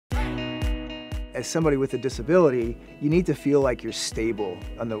As somebody with a disability, you need to feel like you're stable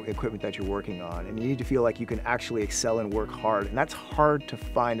on the equipment that you're working on, and you need to feel like you can actually excel and work hard. And that's hard to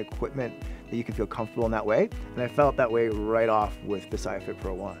find equipment that you can feel comfortable in that way. And I felt that way right off with the SCIFIT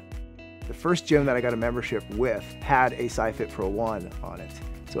Pro 1. The first gym that I got a membership with had a SCIFIT Pro 1 on it.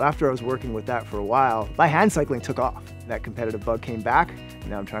 So after I was working with that for a while, my hand cycling took off. That competitive bug came back, and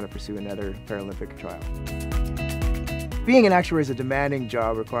now I'm trying to pursue another Paralympic trial. Being an actuary is a demanding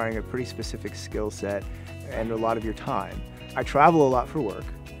job requiring a pretty specific skill set and a lot of your time. I travel a lot for work,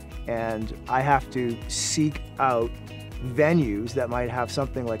 and I have to seek out venues that might have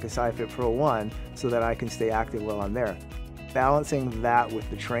something like a SCIFIT Pro 1 so that I can stay active while I'm there. Balancing that with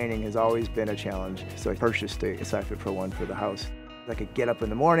the training has always been a challenge, so I purchased a SCIFIT Pro 1 for the house. I could get up in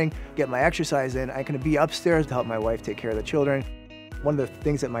the morning, get my exercise in, I can be upstairs to help my wife take care of the children. One of the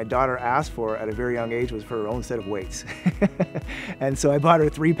things that my daughter asked for at a very young age was for her own set of weights. And so I bought her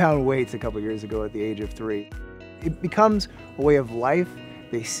 3-pound weights a couple years ago at the age of 3. It becomes a way of life.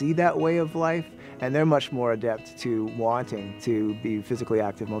 They see that way of life, and they're much more adept to wanting to be physically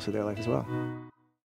active most of their life as well.